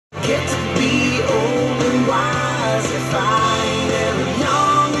If I ain't ever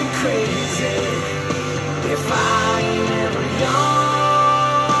young and crazy, if I ain't ever young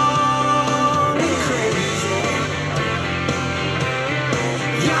and crazy,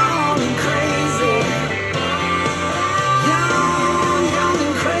 young and crazy, young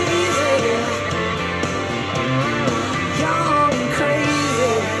and crazy, young and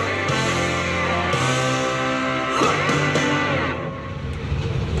crazy.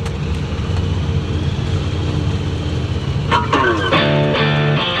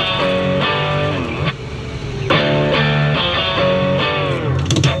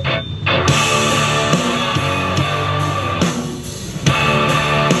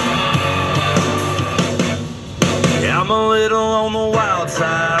 I'm a little on the wild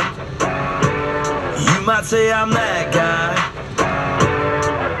side. You might say I'm that guy.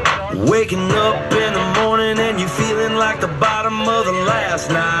 Waking up in the morning and you feeling like the bottom of the last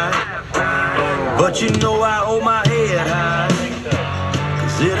night. But you know I hold my head high,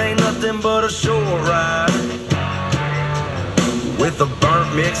 'cause it ain't nothing but a short ride. With a burnt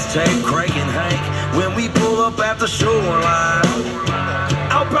mixtape, Craig and Hank, when we pull up at the shoreline,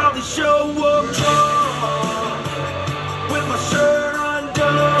 I'll probably show up drunk with my shirt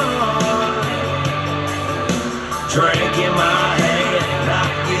undone, drink in my hand, not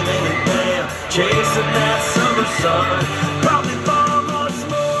giving a damn, chasing that summer sun.